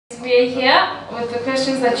we are here with the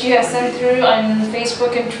questions that you have sent through on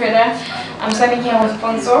Facebook and Twitter. I'm standing here with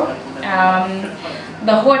Pontso,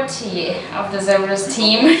 the hottie of the Zebras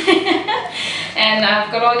team. And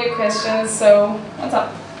I've got all your questions, so what's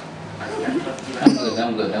up?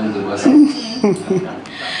 I'm good. What's up?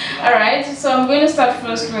 Alright, so I'm going to start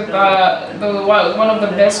first with one of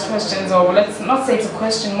the best questions, or let's not say it's a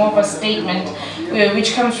question, more of a statement,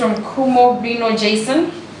 which comes from Kumo Brino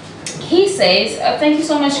Jason. He says, thank you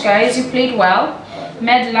so much guys, you played well.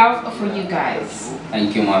 Mad love for you guys.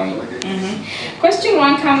 Thank you, mommy. Question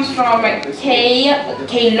 1 comes from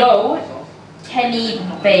K-Lo Kenny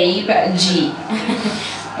Babe G.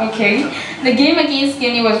 Okay. The game against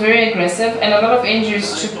Guinea was very aggressive and a lot of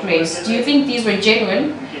injuries took place. Do you think these were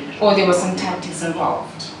genuine or there was some tactics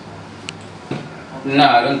involved? No,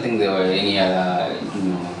 I don't think there were any other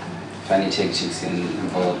funny tactics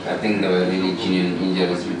involved. I think there were really genuine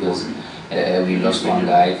injuries because we lost one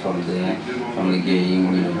guy from the game.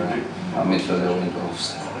 Our midfielder went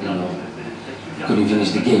off. Couldn't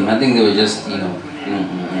finish the game. I think they were just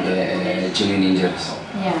genuine injuries.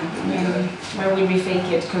 Yeah, why would we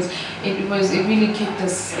fake it? Because it really kicked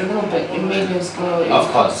us a little bit. It made us go.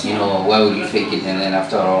 Of course, why would you fake it? And then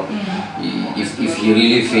after all, if you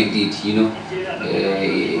really faked it,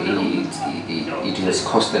 it was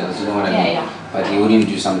costed us. You know what I mean? Yeah. But you wouldn't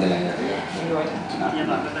do something like that.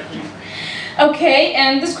 No. Okay,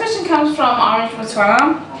 and this question comes from Orange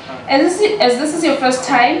Botswana. As this is your first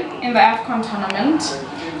time in the AFCON tournament,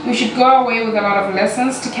 you should go away with a lot of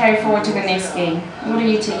lessons to carry forward to the next game. What are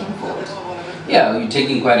you taking forward? Yeah, we're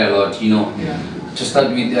taking quite a lot, To start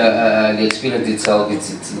with, the experience itself, it's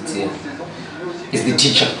the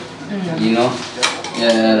teacher,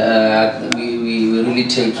 We're really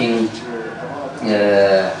taking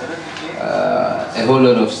a whole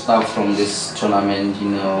lot of stuff from this tournament,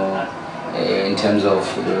 in terms of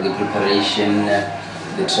the preparation,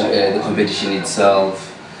 the competition itself.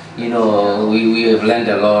 We have learned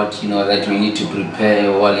a lot, that we need to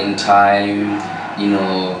prepare well in time,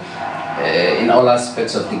 in all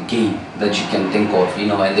aspects of the game that you can think of,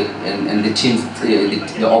 and the teams,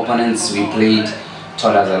 the opponents we played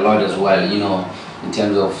taught us a lot as well, in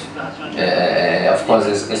terms of course,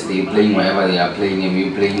 as they're playing wherever they are playing, and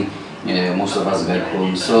we're playing most of us back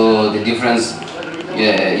home. So the difference,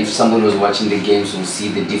 if somebody was watching the games, will see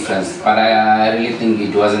the difference. But I really think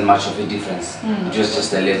it wasn't much of a difference. It was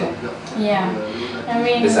just a little. Yeah, I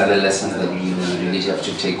mean, these are the lessons that we really have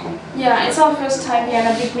to take home. Yeah, it's our first time here, and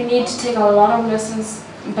I think we need to take a lot of lessons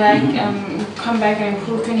back, come back and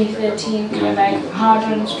improve 2013, come back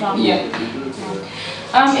harder and stronger. Yeah.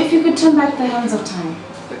 If you could turn back the hands of time,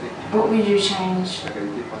 what would you change?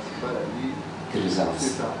 The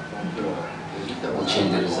results. I'll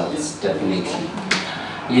change the results, definitely.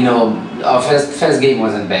 Our first game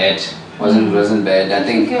wasn't bad. Wasn't bad. I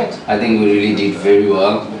think we really did very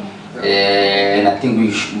well, and I think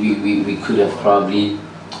we could have probably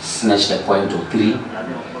snatched a point or 3.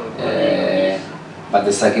 But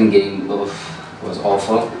the second game was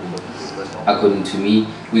awful. According to me,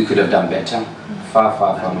 we could have done better, far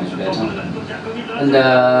much better. And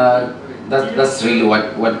that's really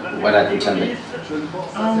what I could tell you.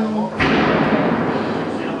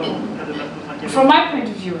 From my point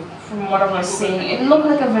of view, from what I was seeing, it looked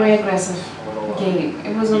like a very aggressive game.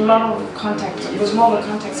 It was a lot of contact. It was more of a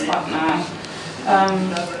contact sport now.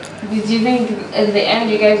 Do you think in the end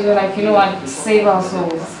you guys were like, what, save our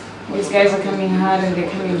souls? These guys are coming hard and they're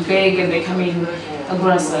coming big and they're coming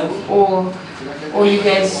aggressive, or you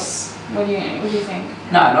guys, what do you think?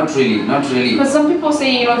 No, not really. Because some people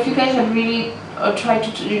say, if you guys had really tried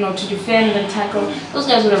to defend and tackle, those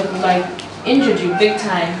guys would have injured you big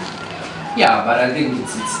time. Yeah, but I think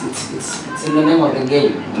it's in the name of the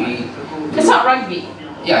game. It's not rugby.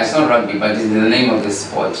 Yeah, it's not rugby, but it's in the name of the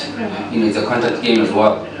sport. It's a contact game as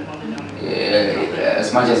well.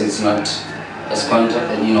 As much as it's not as contact,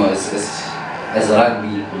 as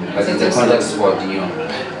rugby, but it's a contact sport.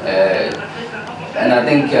 And I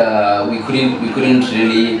think we couldn't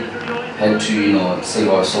really have to save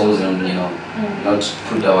our souls and not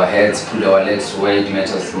put our heads, put our legs where it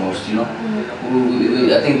matters most.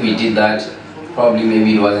 I think we did that. Probably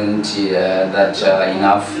maybe it wasn't that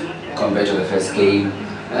enough compared to the first game.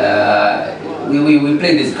 We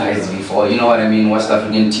played these guys before, you know what I mean? West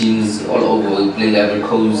African teams all over. We played Ivory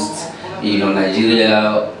Coast,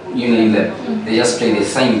 Nigeria, you name them. They just play the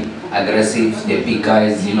same, aggressive, they're big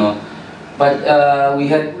guys, But we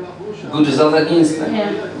had good results against them.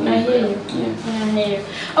 Yeah, I hear you. Yeah, I hear you.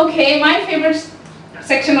 Okay, my favorite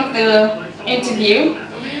section of the interview.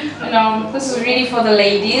 This is really for the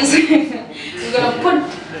ladies. We're gonna put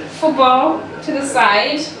football to the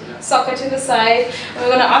side soccer to the side. We're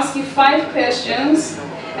going to ask you 5 questions,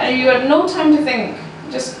 and you have no time to think.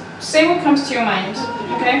 Just say what comes to your mind,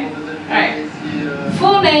 okay? Alright.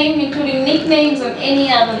 Full name, including nicknames and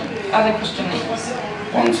any other Christian names.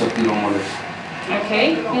 Pontsho Piro Moloi.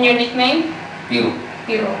 Okay, and your nickname? Piro.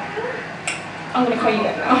 Piro. I'm going to call you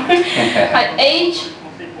that now. Age?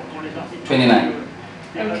 29.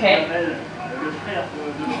 Okay.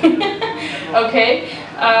 Okay.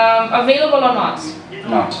 Available or not?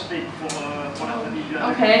 Not.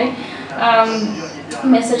 Okay.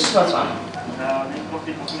 Message to Botswana.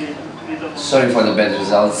 Sorry for the bad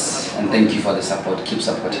results and thank you for the support. Keep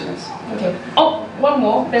supporting us. Okay. Oh, one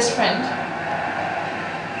more. Best friend.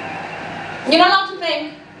 You're not allowed to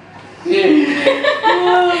think. You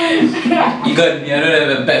got me. I don't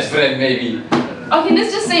have a best friend, maybe. Okay,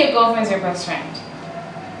 let's just say your girlfriend's your best friend.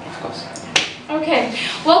 Of course. Okay.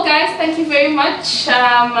 Well, guys, thank you very much.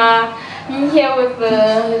 I'm here with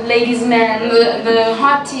the ladies' man, the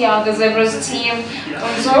hot tea, the Zebras team,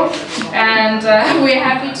 Pontso, and we're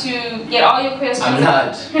happy to get all your questions. I'm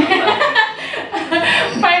not.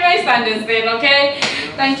 By my standards, then. Okay.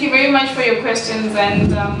 Thank you very much for your questions,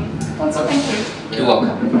 and Pontso, thank you. You're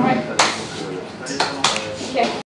welcome. All right. Okay.